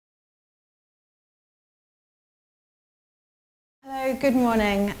Hello, good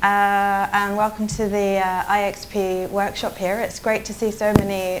morning, and welcome to the IXP workshop here. It's great to see so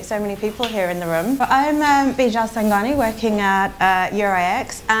many people here in the room. I'm Bijal Sanghani, working at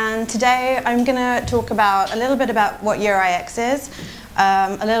INEX, and today I'm going to talk a little bit about what INEX is,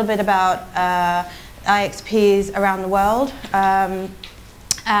 a little bit about IXPs around the world,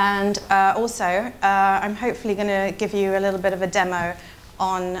 and also I'm hopefully going to give you a little bit of a demo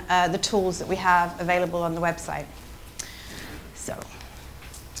on the tools that we have available on the website. So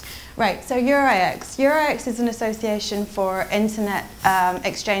INEX. INEX is an association for internet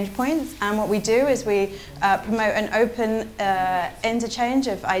exchange points, and what we do is we promote an open interchange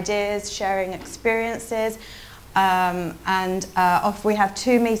of ideas, sharing experiences, and we have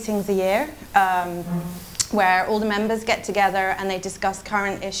 2 meetings a year where all the members get together and they discuss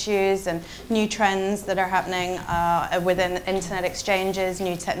current issues and new trends that are happening within internet exchanges,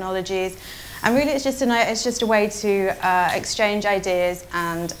 new technologies. And really it's just a way to exchange ideas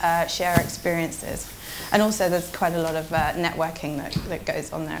and share experiences. And also there's quite a lot of networking that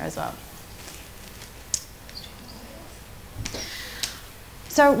goes on there as well.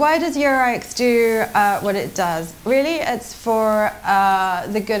 So why does INEX do what it does? Really it's for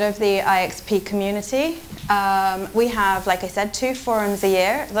the good of the IXP community. We have, like I said, 2 forums a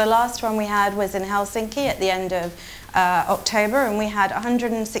year. The last one we had was in Helsinki at the end of October, and we had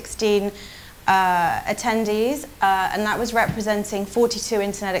 116 attendees, and that was representing 42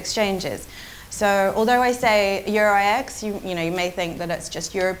 internet exchanges. So although I say INEX, you may think that it's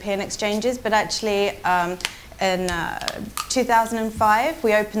just European exchanges, but actually in 2005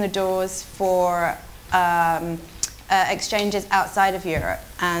 we opened the doors for exchanges outside of Europe,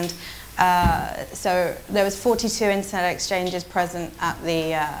 and so there was 42 internet exchanges present at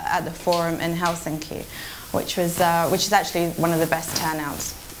the forum in Helsinki, which is actually one of the best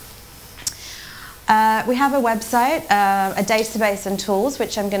turnouts. We have a website, a database and tools,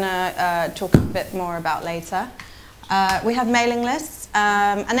 which I'm going to talk a bit more about later. We have mailing lists,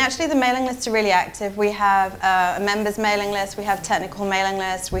 and actually the mailing lists are really active. We have a members mailing list, we have technical mailing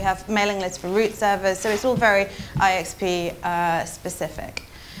lists, we have mailing lists for root servers, so it's all very IXP specific.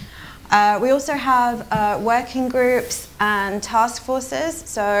 We also have working groups and task forces,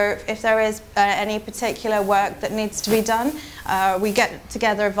 so if there is any particular work that needs to be done, we get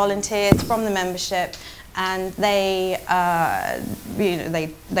together volunteers from the membership, and they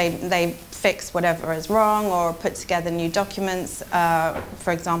fix whatever is wrong or put together new documents,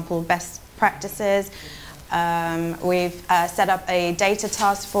 for example, best practices. We've set up a data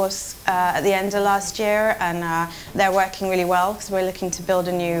task force at the end of last year, and they're working really well because we're looking to build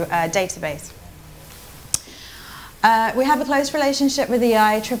a new database. We have a close relationship with the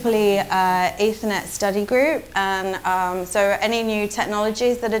IEEE Ethernet study group, and so any new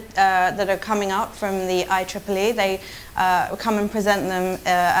technologies that are coming up from the IEEE, they come and present them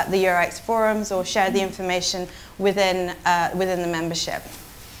at the INEX forums or share the information within the membership.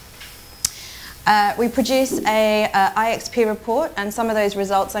 We produce a IXP report, and some of those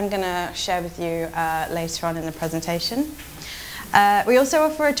results I'm going to share with you later on in the presentation. We also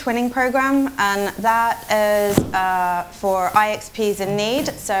offer a twinning program, and that is for IXPs in need.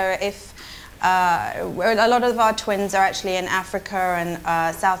 So if a lot of our twins are actually in Africa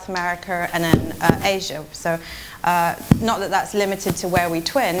and South America and in Asia. So not that that's limited to where we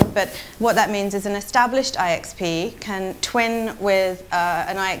twin, but what that means is an established IXP can twin with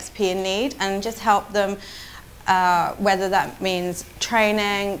an IXP in need and just help them, whether that means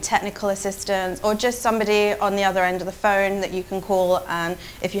training, technical assistance, or just somebody on the other end of the phone that you can call, and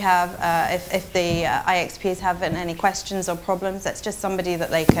if you have, if the IXPs have any questions or problems, that's just somebody that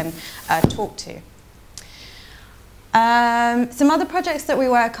they can talk to. Some other projects that we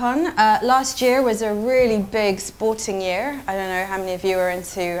work on. Last year was a really big sporting year. I don't know how many of you are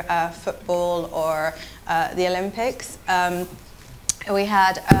into football or the Olympics. We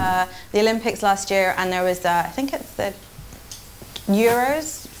had the Olympics last year, and there was, I think it's the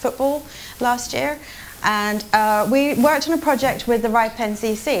Euros football last year. And we worked on a project with the RIPE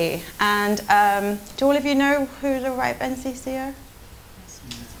NCC. And do all of you know who the RIPE NCC are?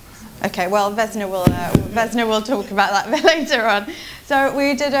 Okay, well, Vesna will talk about that a bit later on. So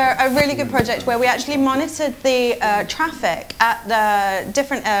we did a really good project where we actually monitored the traffic at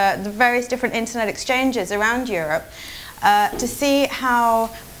the various different internet exchanges around Europe to see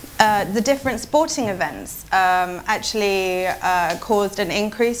how the different sporting events actually caused an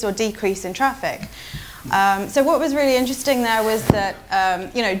increase or decrease in traffic. So what was really interesting there was that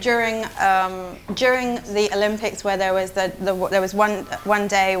during the Olympics, where there was one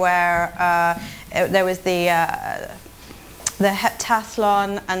day where there was the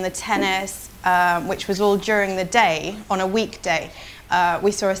heptathlon and the tennis which was all during the day, on a weekday,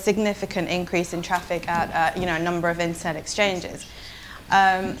 we saw a significant increase in traffic at a number of internet exchanges.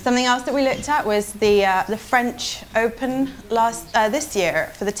 Something else that we looked at was the French Open this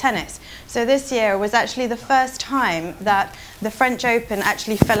year for the tennis. So this year was actually the first time that the French Open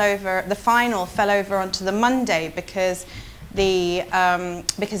actually the final fell over onto the Monday because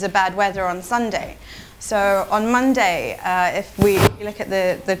of bad weather on Sunday. So on Monday, if we look at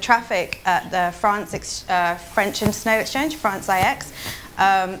the traffic at the French Internet Exchange, France IX,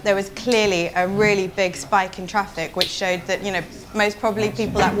 there was clearly a really big spike in traffic, which showed that most probably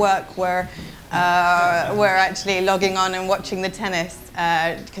people at work were actually logging on and watching the tennis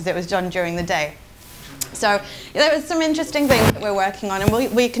because it was done during the day. So there was some interesting things that we're working on, and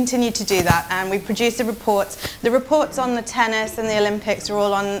we continue to do that. And we produce the reports. The reports on the tennis and the Olympics are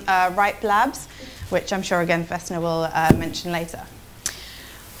all on Ripe Labs, which I'm sure again Vesna will mention later.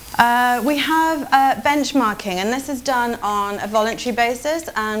 We have benchmarking, and this is done on a voluntary basis,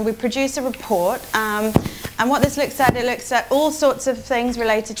 and we produce a report. And what this looks at, it looks at all sorts of things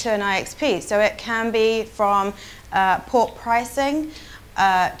related to an IXP. So it can be from port pricing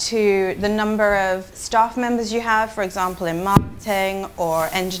to the number of staff members you have, for example, in marketing or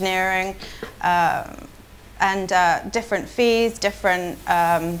engineering, and different fees, different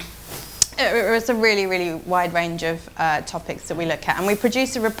it's a really, really wide range of topics that we look at, and we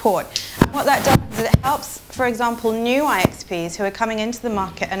produce a report. And what that does is it helps, for example, new IXPs who are coming into the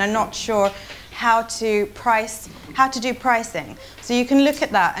market and are not sure how to do pricing. So you can look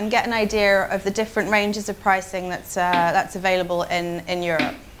at that and get an idea of the different ranges of pricing that's available in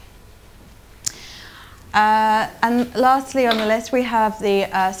Europe. And lastly on the list we have the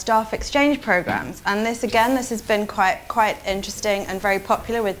staff exchange programs, and this has been quite interesting and very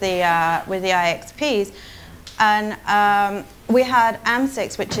popular with the IXPs. And we had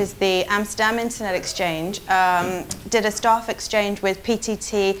AMS6, which is the Amsterdam Internet Exchange, did a staff exchange with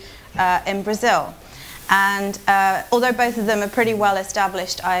PTT in Brazil. And although both of them are pretty well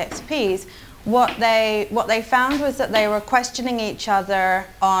established IXPs, what they found was that they were questioning each other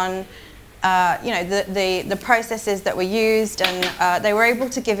on the processes that were used, and they were able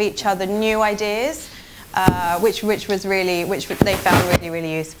to give each other new ideas, which they found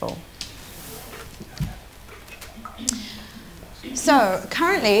really useful. So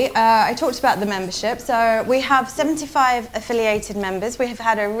currently, I talked about the membership. So we have 75 affiliated members. We have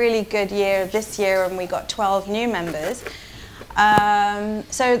had a really good year this year, and we got 12 new members. And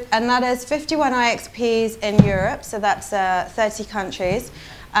that is 51 IXPs in Europe. So that's 30 countries.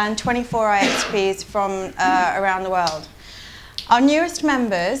 And 24 IXPs from around the world. Our newest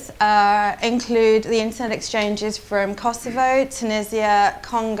members include the internet exchanges from Kosovo, Tunisia,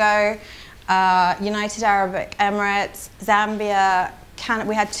 Congo, United Arab Emirates, Zambia, Canada.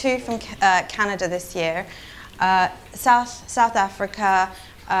 We had 2 from Canada this year, South Africa,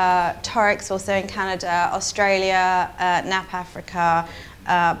 Torix also in Canada, Australia, NAP Africa,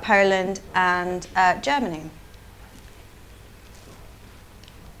 Poland, and Germany.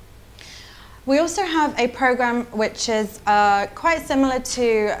 We also have a program which is quite similar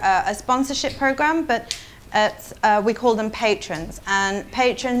to a sponsorship program, but we call them patrons. And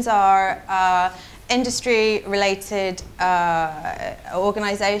patrons are industry-related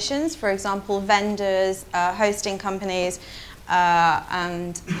organizations, for example, vendors, hosting companies,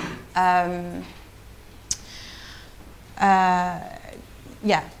 and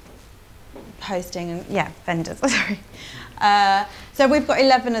vendors, sorry. So we've got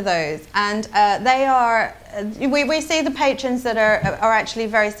 11 of those, and they are, we see the patrons that are actually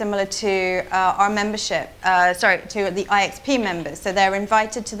very similar to our membership, to the IXP members. So they're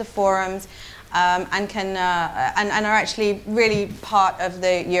invited to the forums and are actually really part of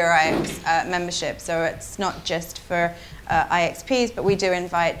the EuroIX membership. So it's not just for IXPs, but we do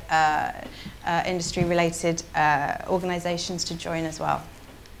invite industry-related organizations to join as well.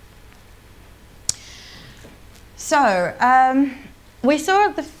 So we saw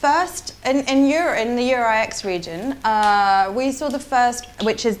the first, in the EuroIX region, we saw the first,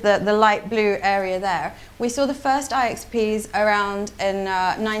 which is the light blue area there, we saw the first IXPs around in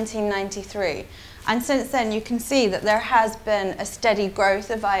 1993. And since then, you can see that there has been a steady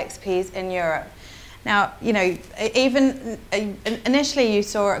growth of IXPs in Europe. Now, even initially you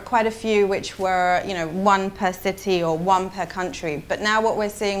saw quite a few which were, 1 per city or 1 per country. But now what we're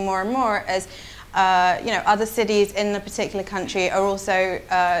seeing more and more is other cities in the particular country are also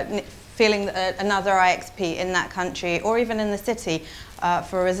feeling that another IXP in that country, or even in the city,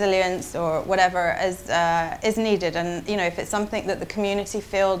 for resilience or whatever is needed. And if it's something that the community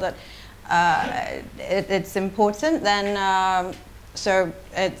feel that it's important, then so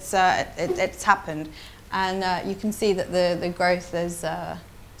it's happened, and you can see that the growth is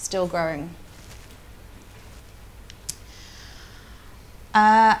still growing.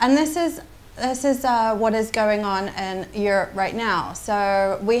 And this is what is going on in Europe right now.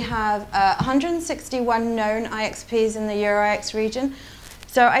 So we have 161 known IXPs in the Euro-IX region.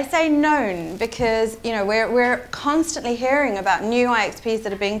 So I say known because, you know, we're constantly hearing about new IXPs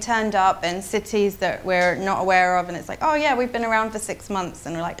that are being turned up in cities that we're not aware of, and it's like, oh yeah, we've been around for 6 months,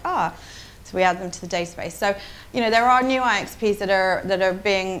 and we're like, ah, so we add them to the database. So, you know, there are new IXPs that are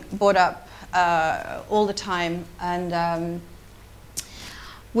being brought up all the time, and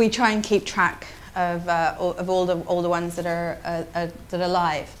we try and keep track of all the ones that are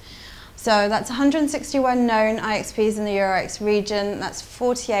live. So that's 161 known IXPs in the Euro-IX region. That's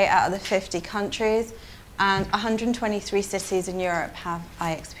 48 out of the 50 countries, and 123 cities in Europe have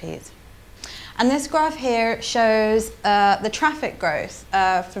IXPs. And this graph here shows the traffic growth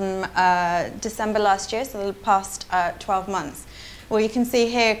from December last year, so the past 12 months. What you can see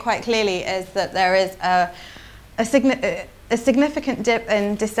here quite clearly is that there is a significant dip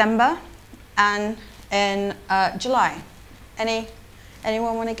in December and in July.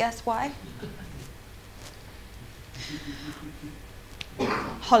 Anyone want to guess why?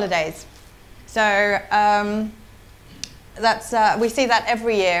 Holidays. So we see that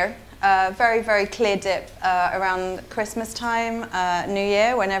every year. Very, very clear dip around Christmas time, New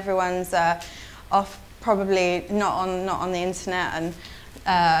Year, when everyone's off, probably not on the internet and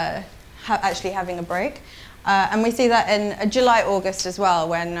actually having a break. And we see that in July, August as well,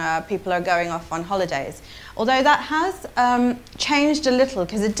 when people are going off on holidays. Although that has changed a little,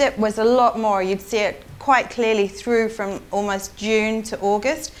 because the dip was a lot more. You'd see it quite clearly through from almost June to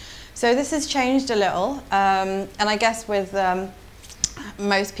August. So this has changed a little. And I guess with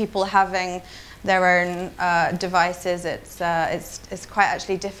most people having their own devices, it's quite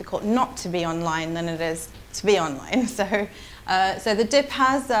actually difficult not to be online than it is to be online. So the dip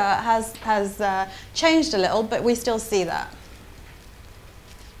has changed a little, but we still see that.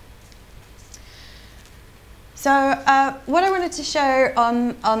 So what I wanted to show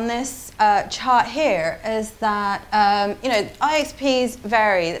on this chart here is that you know, IXPs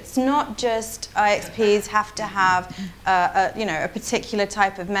vary. It's not just IXPs have to have you know, a particular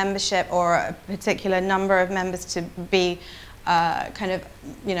type of membership or a particular number of members to be kind of,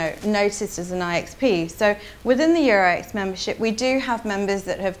 you know, noticed as an IXP. So within the Euro-IX membership, we do have members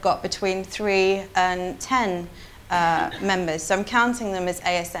that have got between 3 and 10 members. So I'm counting them as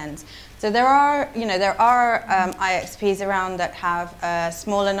ASNs. So there are, you know, IXPs around that have a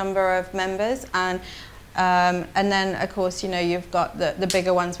smaller number of members, and then of course, you know, you've got the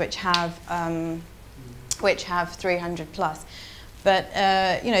bigger ones which have 300 plus. But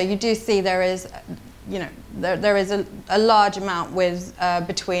you know, you do see there is, you know, there is a large amount with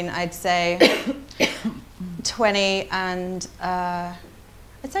between, I'd say, 20 and I'd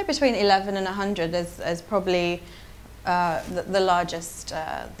say between 11 and 100 is probably the largest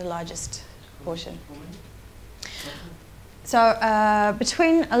portion. So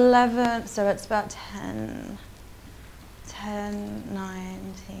between 11, so it's about 10,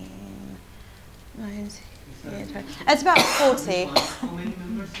 19, 19. It's about 40. How many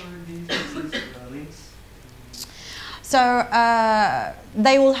members are these links? So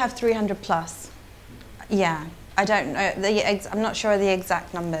they all have 300 plus. Yeah, I don't know. I'm not sure of the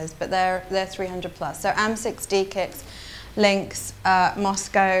exact numbers, but they're 300 plus. So AM6, DKIX, Links,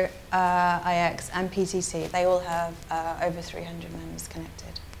 Moscow, IX, and PTT. They all have over 300 members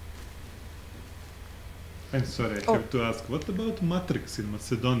connected. I'm sorry, I have to ask, what about Matrix in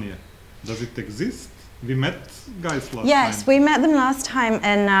Macedonia? Does it exist? We met guys last time. Yes, we met them last time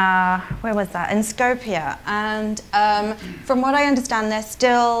in, where was that? In Skopje. And from what I understand, they're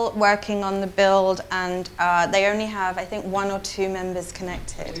still working on the build, and they only have, I think, 1 or 2 members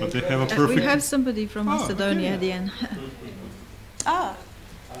connected. But they have a perfect... We have somebody from Macedonia at the end. Oh,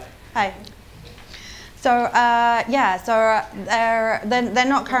 hi. So yeah, so they're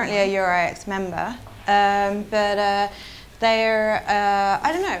not currently a Euro-IX member, but they're,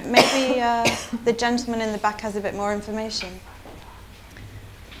 I don't know, maybe the gentleman in the back has a bit more information.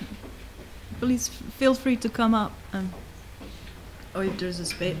 Please feel free to come up, or if there's a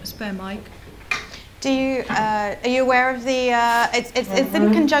spare mic. Do you, are you aware of the, it's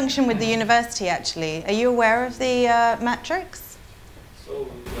in conjunction with the university actually. Are you aware of the metrics? So,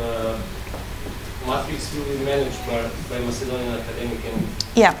 Matrix will be managed by Macedonian Academic and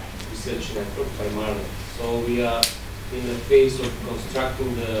Research Network, by Marlin. So we are in the phase of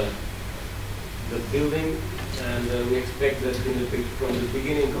constructing the building, and we expect that from the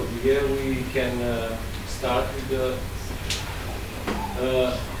beginning of the year we can start with the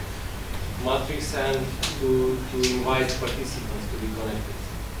matrix and to invite participants to be connected.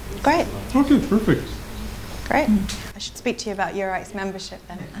 Great. Okay, perfect. Great. I should speak to you about IX membership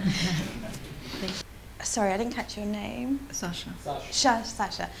then. Sorry, I didn't catch your name. Sasha.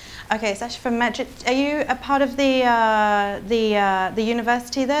 Sasha. Okay, Sasha from Metric. Are you a part of the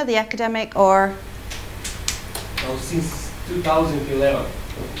university there, the academic, or? Now, since 2011,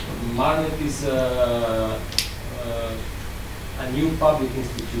 Marnet is a new public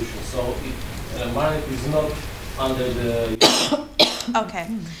institution, so Marnet is not under the. Okay.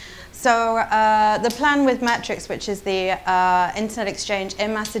 So the plan with Matrix, which is the internet exchange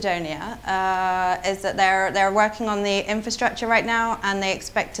in Macedonia, is that they're working on the infrastructure right now, and they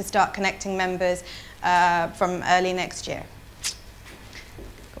expect to start connecting members from early next year.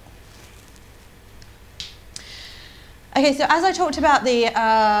 Cool. Okay, so as I talked about the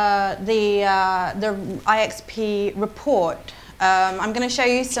IXP report, I'm going to show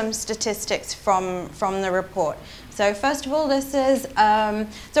you some statistics from the report. So first of all, this is,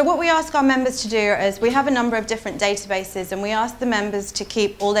 so what we ask our members to do is we have a number of different databases, and we ask the members to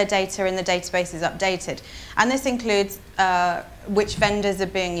keep all their data in the databases updated. And this includes which vendors are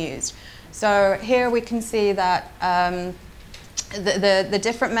being used. So here we can see that the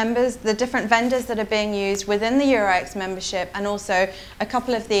different members, the different vendors that are being used within the IX membership, and also a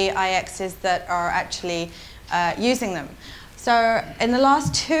couple of the IXs that are actually using them. So in the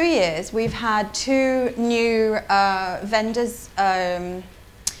last 2 years, we've had 2 new vendors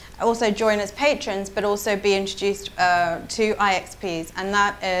also join as patrons, but also be introduced to IXPs, and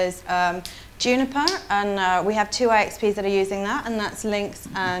that is Juniper, and we have 2 IXPs that are using that, and that's Lynx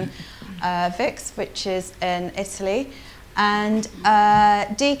and Vix, which is in Italy, and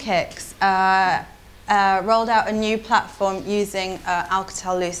DKIX rolled out a new platform using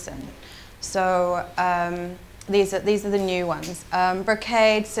Alcatel-Lucent. So these are the new ones.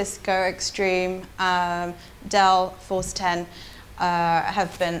 Brocade, Cisco, Extreme, Dell, Force 10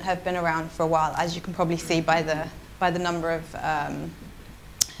 have been around for a while, as you can probably see by the number of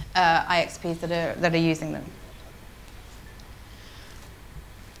IXPs that are using them.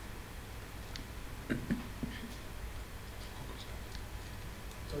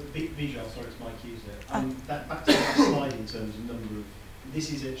 So Bijal, sorry, it's Mike Hughes there. Back to that slide in terms of number of.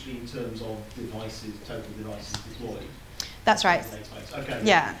 This is actually in terms of devices, total devices deployed. That's right. Okay.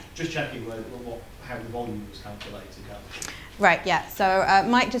 Yeah. Just checking how the volume was calculated. Right. Yeah. So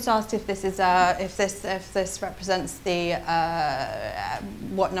Mike just asked if this is if this represents the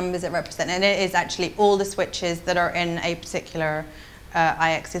what numbers it represents, and it is actually all the switches that are in a particular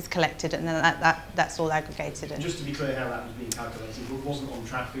IX is collected, and then that's all aggregated. Just to be clear, how that was being calculated, it wasn't on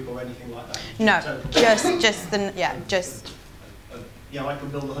traffic or anything like that. No. Just the Yeah, I can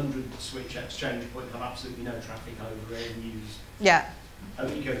build a 100-switch exchange point and have absolutely no traffic over it and use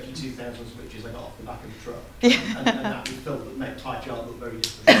only 2,000 switches I got off the back of the truck. Yeah. and that would fill that make TypeYard look very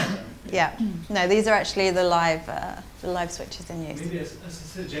different. Yeah. No, these are actually the live switches in use. Maybe as a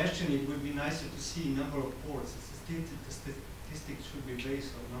suggestion, it would be nicer to see number of ports. The statistics should be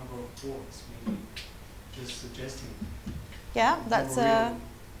based on number of ports, maybe. Just suggesting. Yeah, that's a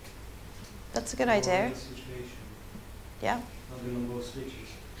good idea. Yeah. Not the number of switches.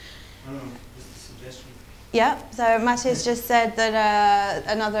 I don't know, just a suggestion. Yeah, so Matthias just said that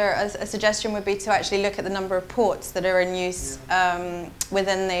a suggestion would be to actually look at the number of ports that are in use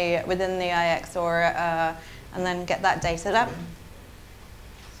within the IX, or and then get that data up.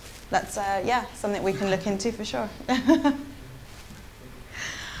 That's something we can look into for sure.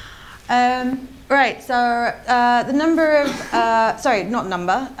 Right, so the number of,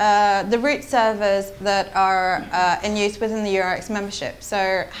 the root servers that are in use within the IX membership.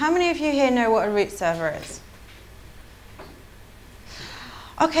 So how many of you here know what a root server is?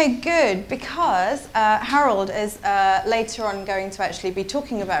 Okay, good, because Harold is later on going to actually be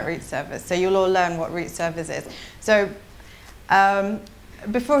talking about root servers, so you'll all learn what root servers is. So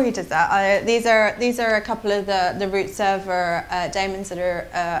before he does that, these are a couple of the root server daemons that are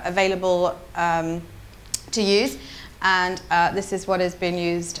available to use, and this is what has been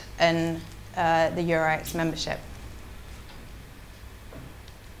used in the IX membership.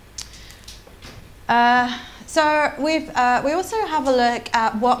 So we also have a look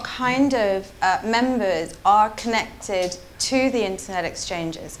at what kind of members are connected to the internet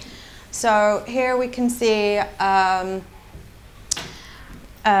exchanges. So here we can see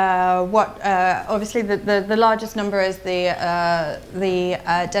obviously the largest number is the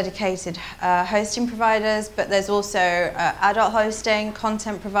dedicated hosting providers, but there's also adult hosting,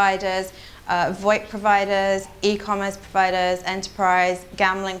 content providers, VoIP providers, e-commerce providers, enterprise,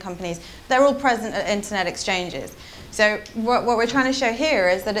 gambling companies. They're all present at internet exchanges. So what we're trying to show here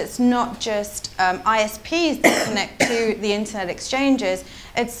is that it's not just ISPs that connect to the internet exchanges.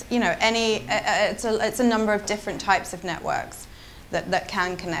 It's it's a number of different types of networks that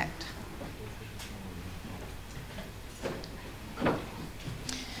can connect.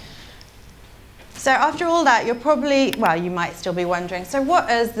 So after all that, you're probably, well, you might still be wondering, so what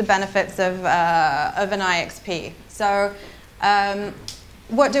is the benefits of an IXP? So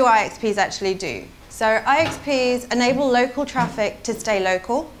what do IXPs actually do? So IXPs enable local traffic to stay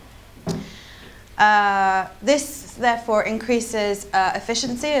local. This therefore increases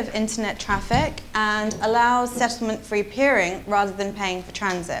efficiency of internet traffic and allows settlement-free peering rather than paying for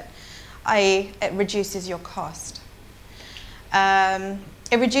transit, i.e. it reduces your cost.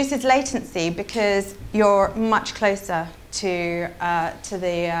 It reduces latency because you're much closer to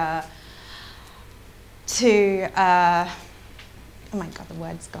oh my God, the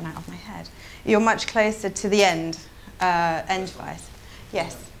word's gone out of my head. You're much closer to the end device.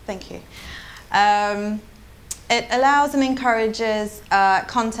 Yes, thank you. It allows and encourages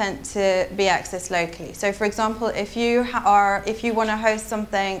content to be accessed locally. So, for example, if you want to host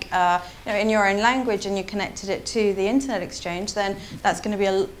something in your own language and you connected it to the internet exchange, then that's going to be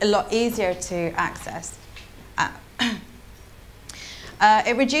a lot easier to access.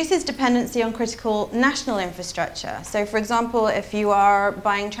 It reduces dependency on critical national infrastructure. So, for example, if you are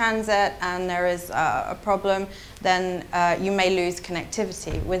buying transit and there is a problem, then you may lose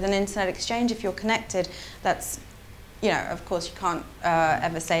connectivity. With an internet exchange, if you're connected, that's, of course you can't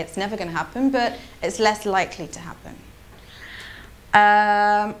ever say it's never going to happen, but it's less likely to happen.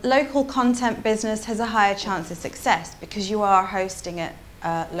 Local content business has a higher chance of success because you are hosting it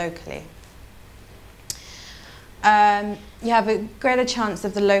locally. You have a greater chance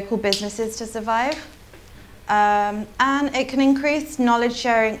of the local businesses to survive. And it can increase knowledge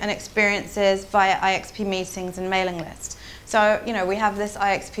sharing and experiences via IXP meetings and mailing lists. So, we have this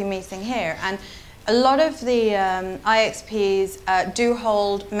IXP meeting here, and a lot of the IXPs do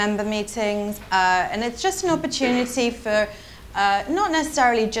hold member meetings, and it's just an opportunity for not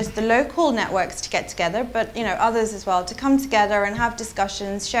necessarily just the local networks to get together, but others as well, to come together and have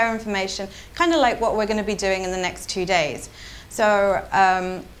discussions, share information, kind of like what we're going to be doing in the next 2 days. So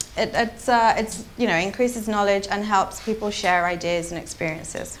it's increases knowledge and helps people share ideas and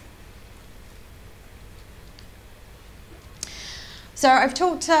experiences. So I've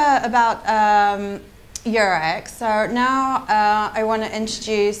talked about EuroX. So now I want to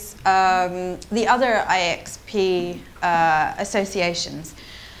introduce the other IXP associations.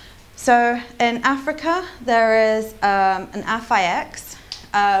 So in Africa, there is an AFIX.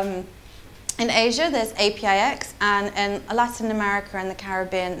 In Asia, there's APIX, and in Latin America and the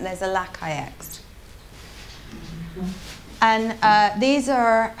Caribbean, there's a LACIX. And these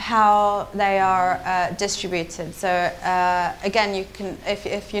are how they are distributed. So again, you can,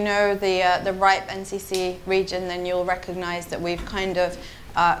 if you know the RIPE NCC region, then you'll recognize that we've kind of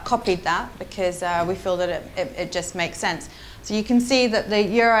copied that because we feel that it just makes sense. So you can see that the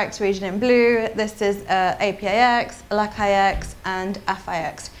EuroX region in blue, this is APIX, LACIX, and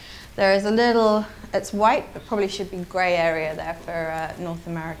AFIX. There is a little, it's white, but probably should be grey area there for North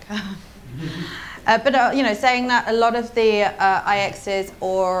America. But saying that, a lot of the IXs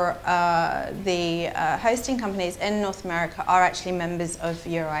or the hosting companies in North America are actually members of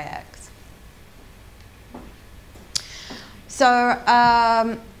EuroIX. So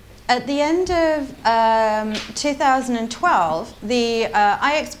at the end of 2012, the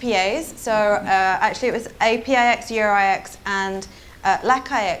IXPAs, so actually it was APIX, EuroIX, and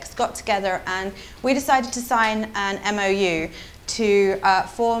LACIX got together, and we decided to sign an MOU to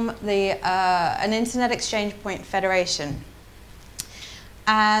form an Internet Exchange Point Federation.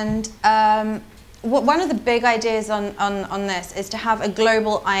 And one of the big ideas on this is to have a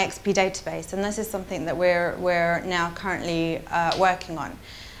global IXP database, and this is something that we're now currently working on.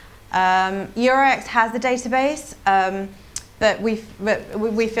 EuroX has the database, but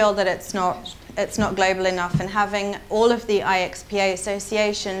we feel that it's not global enough, and having all of the IXPA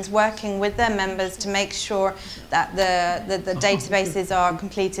associations working with their members to make sure that the databases are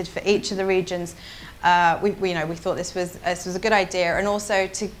completed for each of the regions, we thought this was a good idea, and also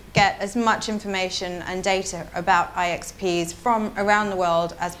to get as much information and data about IXPs from around the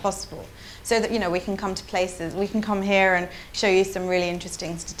world as possible, so that we can come to places, we can come here and show you some really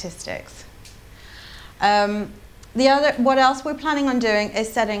interesting statistics. What else we're planning on doing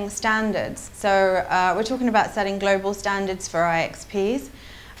is setting standards. So we're talking about setting global standards for IXPs.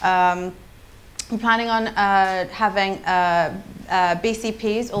 We're planning on having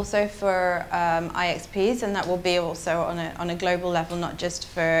BCPs also for IXPs, and that will be also on a global level, not just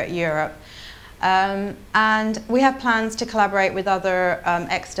for Europe. And we have plans to collaborate with other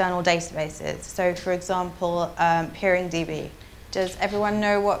external databases. So for example, PeeringDB. Does everyone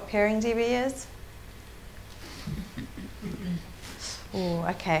know what PeeringDB is? Oh,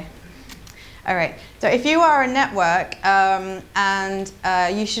 okay. All right. So if you are a network, and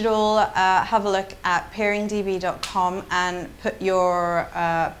you should all have a look at peeringdb.com and put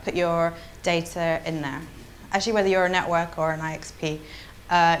your data in there. Actually, whether you're a network or an IXP,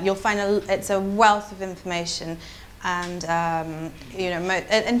 you'll find it's a wealth of information. And you know,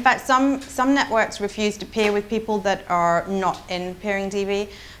 in fact, some networks refuse to peer with people that are not in PeeringDB.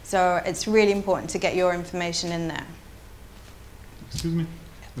 So it's really important to get your information in there. Excuse me.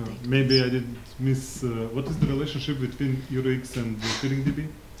 Maybe I didn't miss. What is the relationship between INEX and PeeringDB?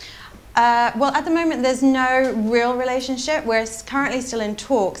 Well, at the moment, there's no real relationship. We're currently still in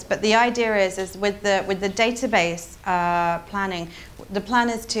talks, but the idea is with the database planning, the plan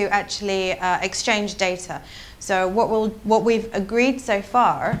is to actually exchange data. So what we've agreed so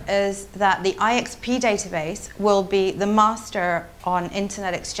far is that the IXP database will be the master on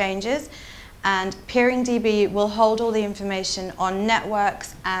internet exchanges, and PeeringDB will hold all the information on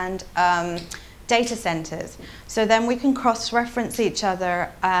networks and data centers. So then we can cross-reference each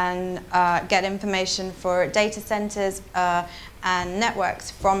other and get information for data centers and networks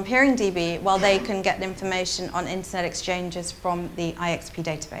from PeeringDB, while they can get information on internet exchanges from the IXP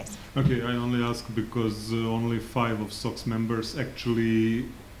database. Okay, I only ask because only 5 of SOC's members actually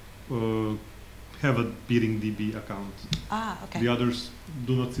have a PeeringDB account. Ah, okay. The others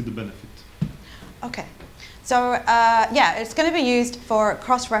do not see the benefit. Okay. So yeah, it's going to be used for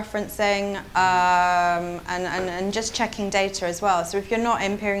cross-referencing and just checking data as well. So if you're not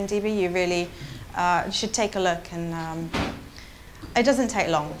in PeeringDB, you really should take a look, and it doesn't take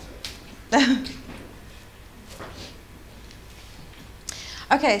long.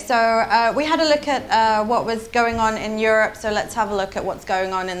 Okay, so we had a look at what was going on in Europe, so let's have a look at what's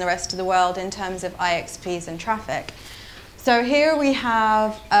going on in the rest of the world in terms of IXPs and traffic. So here we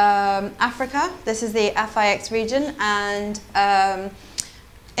have Africa. This is the FIX region, and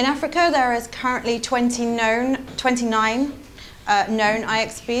in Africa there is currently 29 known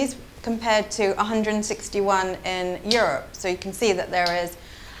IXPs compared to 161 in Europe. So you can see that there is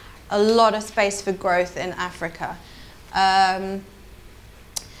a lot of space for growth in Africa. And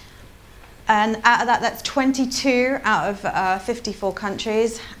out of that, that's 22 out of 54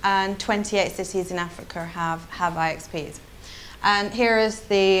 countries, and 28 cities in Africa have IXPs. And here is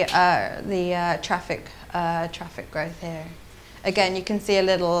the traffic growth here. Again, you can see a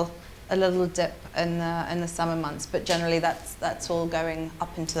little dip in the summer months, but generally that's all going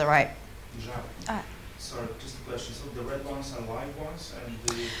up and to the right. Sorry, just a question. So the red ones are live ones, and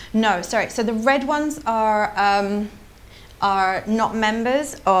the no, sorry. So the red ones are not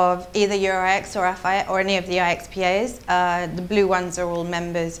members of either EuroIX or FIX or any of the IXPAs. The blue ones are all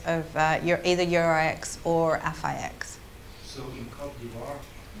members of either EuroIX or FIX. So in Côte d'Ivoire,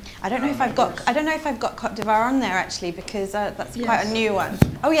 I don't know if I've got Côte d'Ivoire on there actually, because that's quite a new one.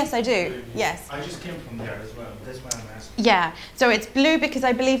 Oh yes, I do. Yes. I just came from there as well. That's why I'm asking. Yeah. So it's blue because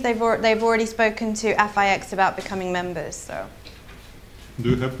I believe they've already spoken to FIX about becoming members. So. Do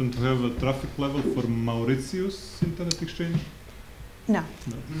you happen to have a traffic level for Mauritius Internet Exchange? No.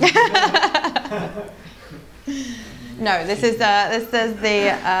 No, this is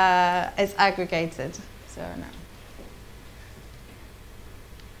it's aggregated, so no.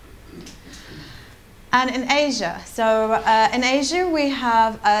 And in Asia, so in Asia we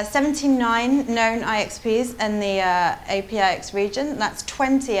have 79 known IXPs in the APIX region. That's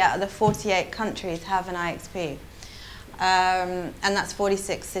 20 out of the 48 countries have an IXP. And that's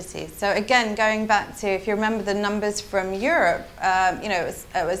 46 cities. So again, going back to, if you remember the numbers from Europe, you know,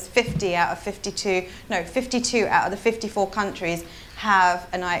 it was 50 out of 52, no, 52 out of the 54 countries have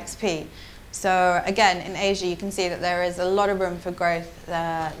an IXP. So again, in Asia, you can see that there is a lot of room for growth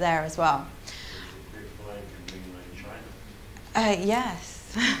there as well.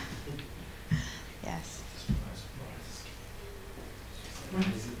 Yes. Yes.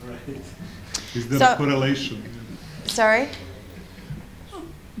 Is there a correlation? Sorry?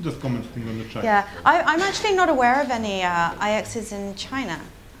 Just commenting on the chat. Yeah, I'm actually not aware of any IXs in China.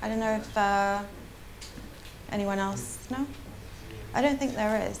 I don't know if anyone else knows? I don't think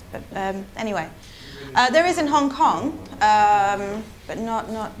there is, but anyway. There is in Hong Kong, but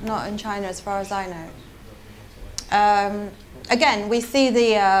not in China as far as I know. Again, we see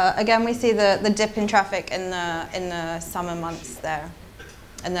the dip in traffic in the summer months there,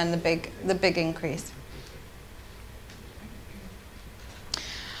 and then the big increase.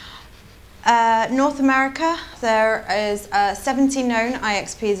 North America, there is 70 known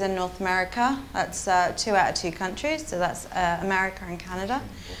IXPs in North America. That's 2 out of 2 countries, so that's America and Canada.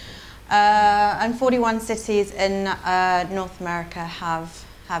 And 41 cities in North America have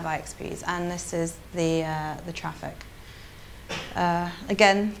IXPs, and this is the traffic.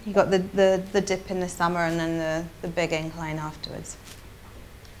 Again, you got the dip in the summer and then the big incline afterwards.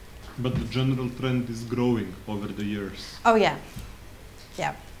 But the general trend is growing over the years. Oh yeah,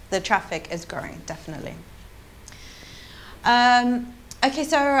 yeah. The traffic is growing, definitely. Okay,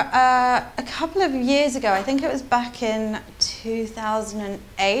 so a couple of years ago, I think it was back in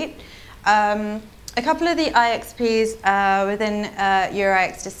 2008, a couple of the IXPs within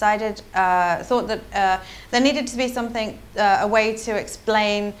EuroIX thought that there needed to be something, a way to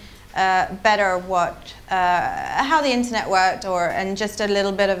explain better how the internet worked, and just a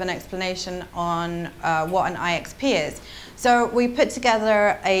little bit of an explanation on what an IXP is. So we put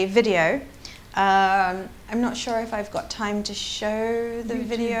together a video. I'm not sure if I've got time to show the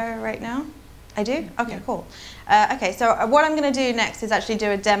video right now. I do? Okay, cool. Okay, so what I'm going to do next is actually do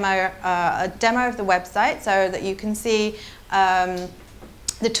a demo of the website so that you can see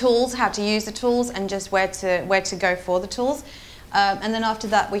the tools, how to use the tools, and just where to go for the tools. And then after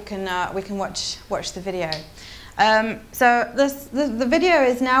that, we can watch the video. So the video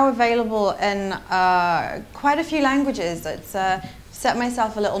is now available in quite a few languages. It's set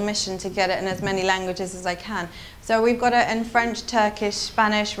myself a little mission to get it in as many languages as I can. So we've got it in French, Turkish,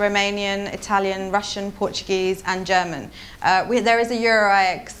 Spanish, Romanian, Italian, Russian, Portuguese, and German. There is a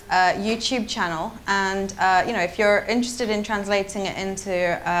EuroIX YouTube channel, and you know, if you're interested in translating it into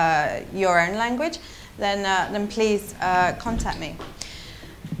your own language, then please contact me.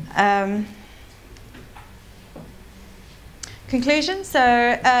 Conclusion, so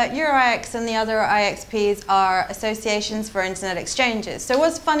EuroIX and the other IXPs are associations for internet exchanges. So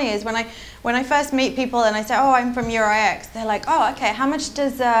what's funny is when I first meet people and I say, oh, I'm from EuroIX, they're like, oh, okay, how much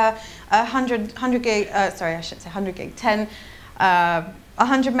does 100 gig, sorry, I should say 100 gig,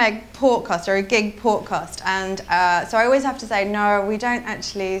 100 meg port cost, or a gig port cost? And so I always have to say, no, we don't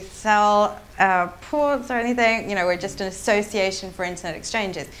actually sell ports or anything. You know, we're just an association for internet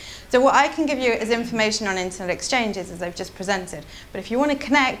exchanges. So what I can give you is information on internet exchanges, as I've just presented. But if you want to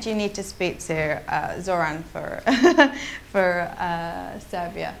connect, you need to speak to Zoran for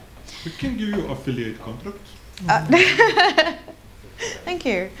Serbia. We can give you affiliate contracts. Thank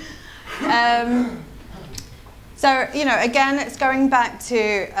you. So, you know, again, it's going back to,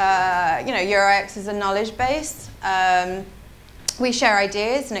 you know, EuroIX is a knowledge base. We share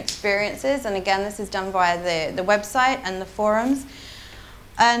ideas and experiences, and again, this is done via the website and the forums.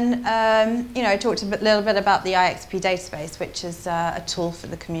 And, you know, I talked a little bit about the IXP database, which is a tool for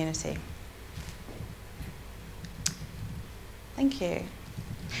the community. Thank you.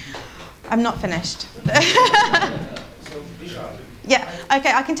 I'm not finished. So, Bijal. Yeah,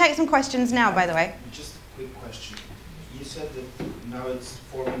 okay, I can take some questions now, by the way. Just a quick question. You said that now it's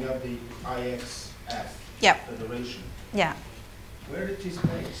forming up the IXF Federation. Yeah. Where it is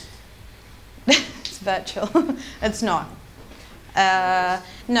based? It's virtual. It's not.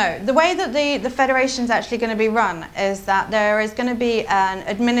 No, the way that the federation is actually going to be run is that there is going to be an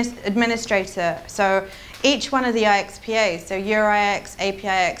administrator. So each one of the IXPAs, so EuroIX,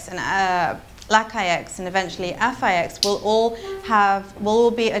 APIX, and LACIX, and eventually Afilias, will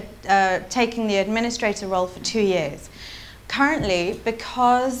all be taking the administrator role for 2 years. Currently,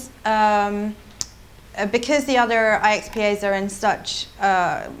 because the other IXPAs are in such,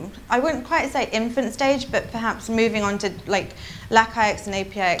 I wouldn't quite say infant stage, but perhaps moving on to, like, LACIX and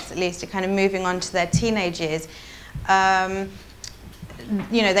APIX at least, are kind of moving on to their teenage years.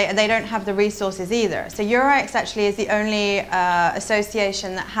 You know, they don't have the resources either. So EuroIX actually is the only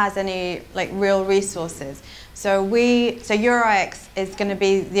association that has any, like, real resources. So EuroIX is going to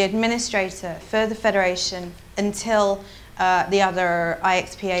be the administrator for the federation until the other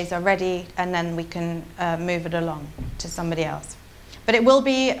IXPAs are ready, and then we can move it along to somebody else. But it will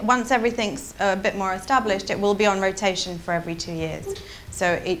be, once everything's a bit more established, it will be on rotation for every 2 years.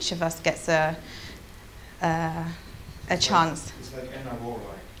 So each of us gets a chance. It's like NRO,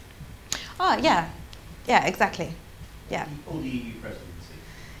 right? Oh, yeah. Yeah, exactly. Yeah. Or the EU presidency.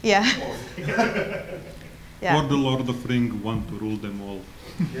 Yeah. Yeah. Or the Lord of Ring want to rule them all.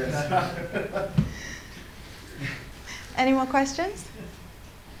 Yes. Any more questions?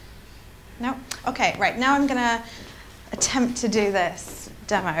 No? Okay, right. Now I'm going to attempt to do this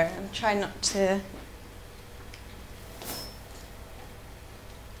demo and try not to...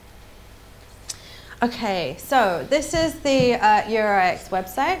 Okay, so this is the EuroIX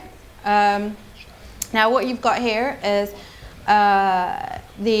website. Now what you've got here is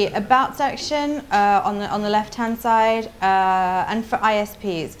the About section on the left-hand side, and for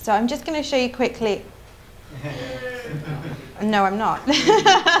ISPs. So I'm just going to show you quickly. No, I'm not.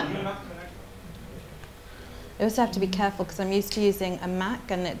 I also have to be careful because I'm used to using a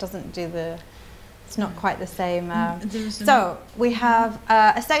Mac and it doesn't do the, it's not quite the same. So we have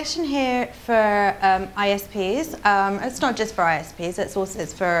a section here for ISPs. It's not just for ISPs,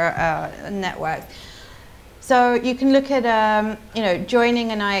 it's for networks. So you can look at you know,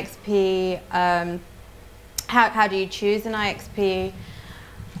 joining an IXP. How do you choose an IXP?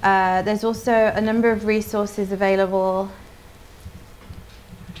 There's also a number of resources available.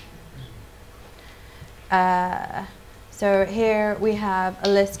 So here we have a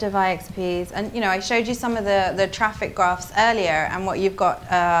list of IXPs, and you know, I showed you some of the traffic graphs earlier, and what you've got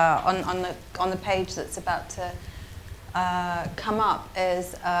on the page that's about to come up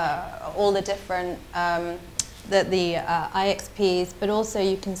is all the different the IXPs, but also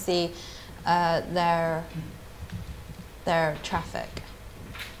you can see their traffic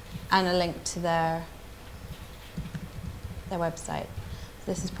and a link to their website. So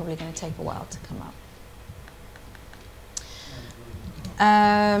this is probably going to take a while to come up.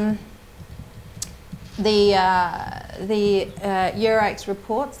 The EURIX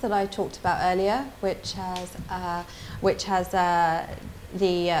reports that I talked about earlier, which has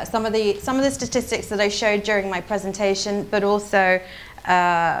some of the statistics that I showed during my presentation, but also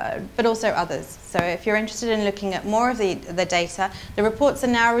others. So if you're interested in looking at more of the data, the reports are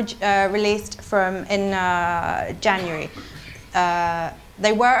now released in January.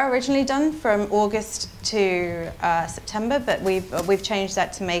 They were originally done from August to September, but we've changed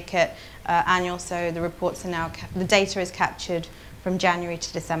that to make it annual. So the reports are now the data is captured from January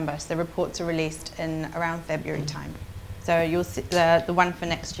to December. So the reports are released in around February time. So you'll see the one for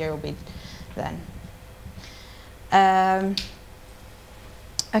next year will be then.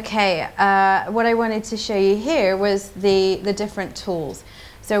 Okay, what I wanted to show you here was the different tools.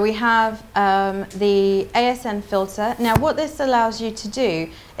 So we have the ASN filter. Now, what this allows you to do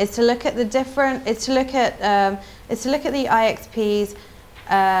is to look at the different. Is to look at the IXPs,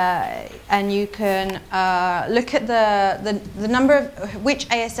 and you can look at the number of which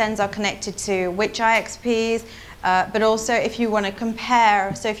ASNs are connected to which IXPs. But also, if you want to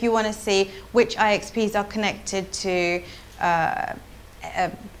compare, so if you want to see which IXPs are connected to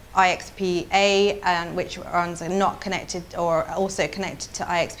IXP A and which ones are not connected or also connected to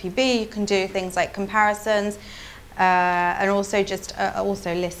IXP B, you can do things like comparisons and also just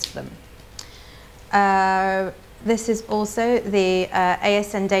also list them. This is also the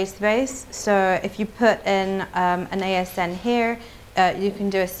ASN database. So if you put in an ASN here, you can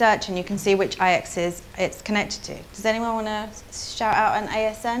do a search and you can see which IXs it's connected to. Does anyone want to shout out an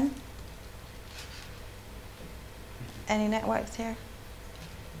ASN? Any networks here?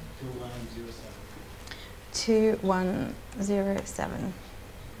 2107. 2107.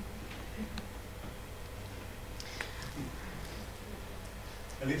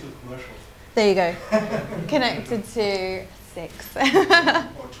 A little commercial. There you go. Connected to 6. Or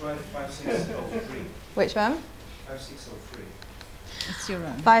try 5603. Which one? 5603. It's your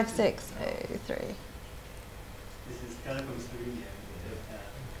own. 5603. This is Telecom Slovenia.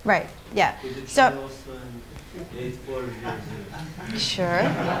 Right, yeah. So, sure.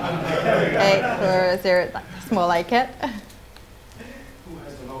 840, that's more like it. Who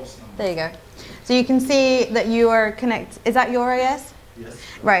has the lowest number? There you go. So you can see that you are connected. Is that your AS? Yes.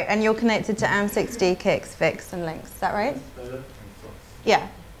 Right, and you're connected to AM6D, KIX, FIX, and links. Is that right? Yeah.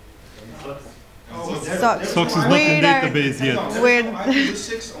 SOX is not in database yet. I do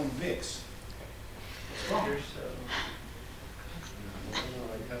 6 on VIX.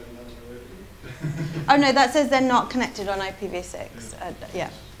 Oh no, that says they're not connected on IPv6.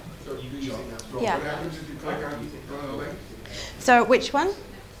 Yeah. Yeah. What happens if you click on a link? So which one?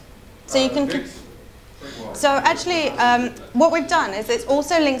 So you can. So actually, what we've done is it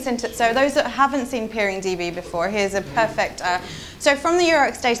also links into. So those that haven't seen peering DB before, here's a perfect. So from the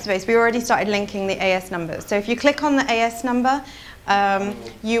EURIX database, we already started linking the AS numbers. So if you click on the AS number,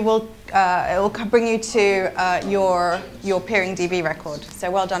 you will it will bring you to your peering DB record. So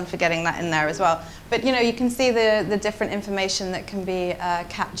well done for getting that in there as well. But you know, you can see the different information that can be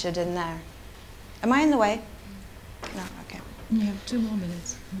captured in there. Am I in the way? No. Okay. You have 2 more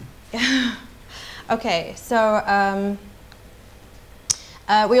minutes. Okay. So.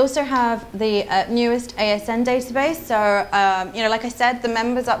 We also have the newest ASN database. So, you know, like I said, the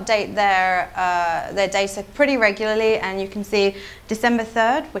members update their data pretty regularly, and you can see December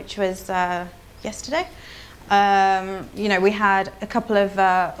 3rd, which was yesterday. You know, we had a couple of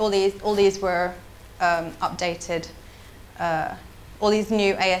all these were updated all these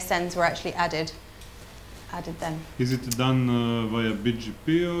new ASNs were actually added then. Is it done via BGP,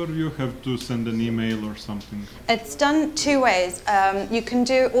 or you have to send an email or something? It's done two ways. You can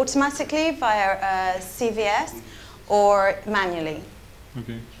do automatically via CVS or manually.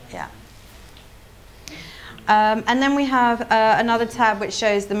 Okay. Yeah. And then we have another tab which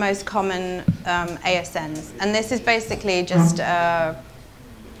shows the most common ASNs, and this is basically just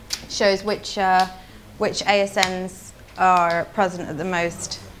shows which ASNs are present at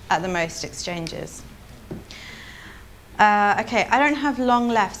the most exchanges. Okay, I don't have long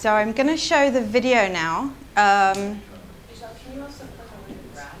left, so I'm going to show the video now. Bijal, can you also put away the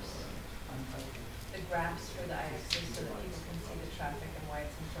graphs? The graphs for the IXs so that people can see the traffic and why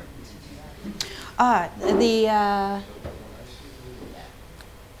it's important to do that?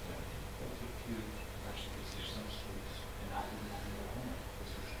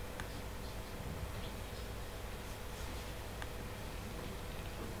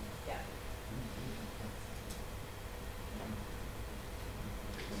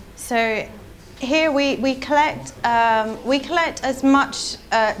 So here we collect as much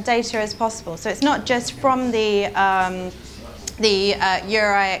data as possible. So it's not just from the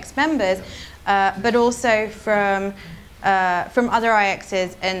EuroIX members, but also from other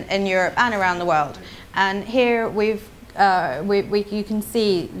IXs in Europe and around the world. And here you can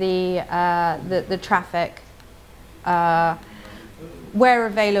see the traffic where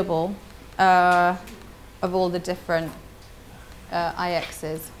available of all the different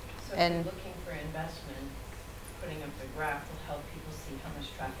IXs. So if you're looking for investment, putting up the graph will help people see how much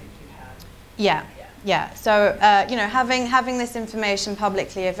traffic you have. Yeah, yeah. So you know, having this information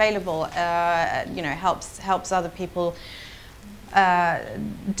publicly available, you know, helps other people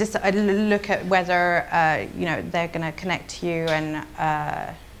look at whether you know, they're going to connect to you and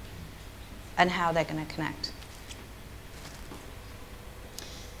how they're going to connect.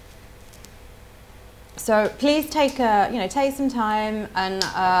 So please take some time and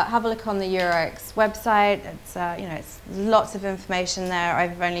have a look on the EuroIX website. It's you know, it's lots of information there.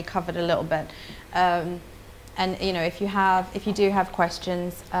 I've only covered a little bit, and you know, if you do have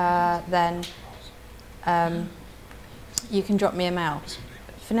questions, then you can drop me a mail.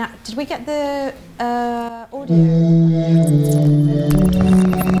 For now, did we get the audio?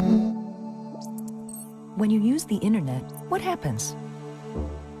 When you use the internet, what happens?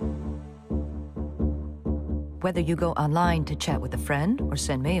 Whether you go online to chat with a friend, or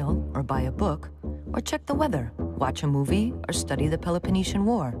send mail, or buy a book, or check the weather, watch a movie, or study the Peloponnesian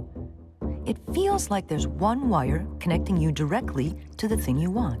War, it feels like there's one wire connecting you directly to the thing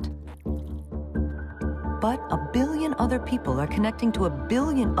you want. But a billion other people are connecting to a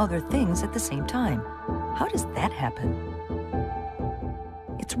billion other things at the same time. How does that happen?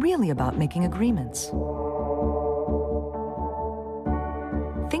 It's really about making agreements.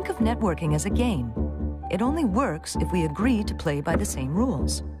 Think of networking as a game. It only works if we agree to play by the same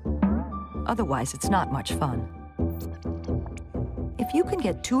rules. Otherwise, it's not much fun. If you can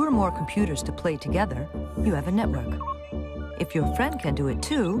get 2 or more computers to play together, you have a network. If your friend can do it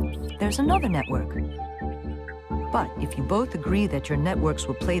too, there's another network. But if you both agree that your networks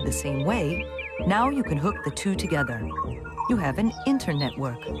will play the same way, now you can hook the 2 together. You have an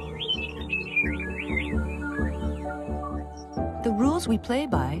internetwork. The rules we play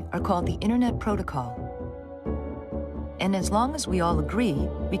by are called the Internet Protocol. And as long as we all agree,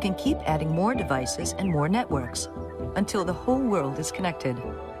 we can keep adding more devices and more networks until the whole world is connected.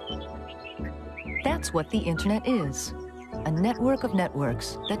 That's what the Internet is, a network of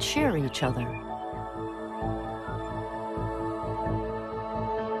networks that share each other.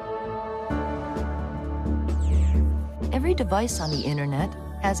 Every device on the Internet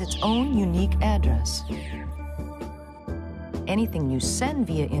has its own unique address. Anything you send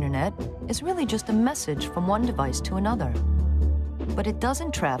via Internet is really just a message from one device to another. But it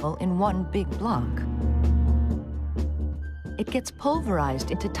doesn't travel in one big block. It gets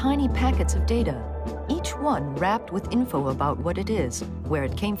pulverized into tiny packets of data, each one wrapped with info about what it is, where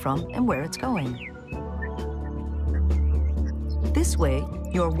it came from, and where it's going. This way,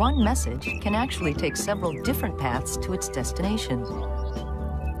 your one message can actually take several different paths to its destination.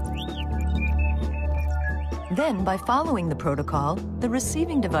 Then, by following the protocol, the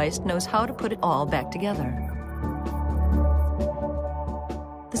receiving device knows how to put it all back together.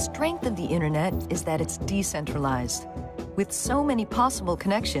 The strength of the Internet is that it's decentralized. With so many possible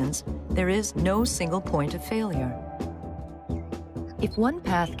connections, there is no single point of failure. If one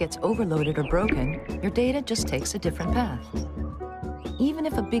path gets overloaded or broken, your data just takes a different path. Even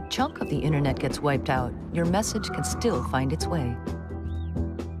if a big chunk of the Internet gets wiped out, your message can still find its way.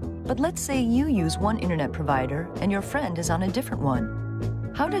 But let's say you use one internet provider and your friend is on a different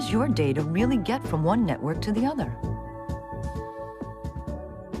one. How does your data really get from one network to the other?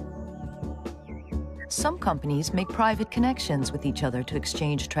 Some companies make private connections with each other to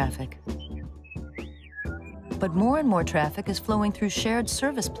exchange traffic. But more and more traffic is flowing through shared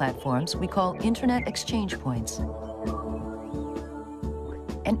service platforms we call Internet Exchange Points.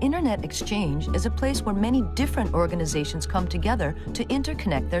 An Internet exchange is a place where many different organizations come together to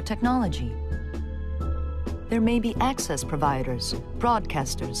interconnect their technology. There may be access providers,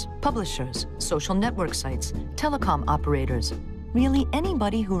 broadcasters, publishers, social network sites, telecom operators. Really,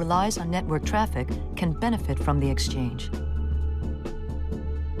 anybody who relies on network traffic can benefit from the exchange.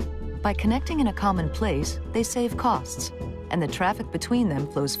 By connecting in a common place, they save costs, and the traffic between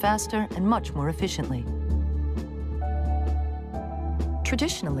them flows faster and much more efficiently.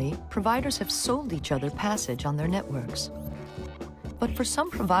 Traditionally, providers have sold each other passage on their networks. But for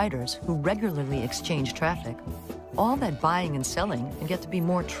some providers who regularly exchange traffic, all that buying and selling can get to be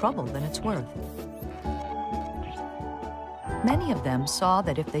more trouble than it's worth. Many of them saw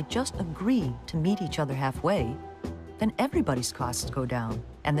that if they just agree to meet each other halfway, then everybody's costs go down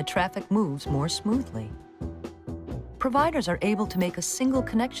and the traffic moves more smoothly. Providers are able to make a single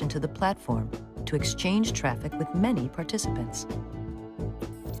connection to the platform to exchange traffic with many participants.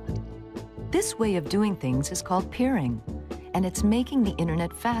 This way of doing things is called peering, and it's making the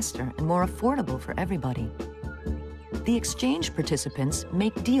internet faster and more affordable for everybody. The exchange participants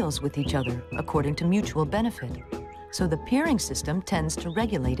make deals with each other according to mutual benefit, so the peering system tends to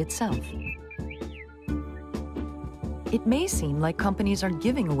regulate itself. It may seem like companies are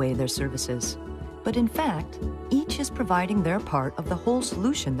giving away their services, but in fact, each is providing their part of the whole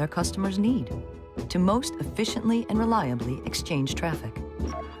solution their customers need to most efficiently and reliably exchange traffic.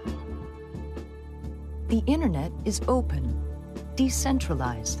 The internet is open,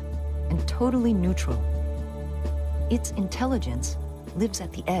 decentralized, and totally neutral. Its intelligence lives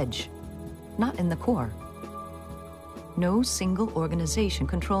at the edge, not in the core. No single organization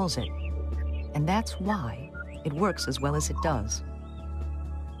controls it, and that's why it works as well as it does.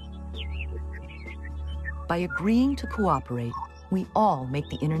 By agreeing to cooperate, we all make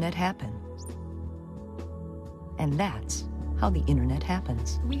the internet happen. And that's how the internet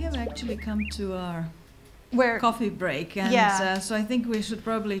happens. We have actually come to our coffee break, and so I think we should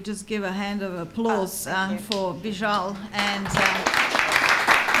probably just give a hand of applause for Bijal and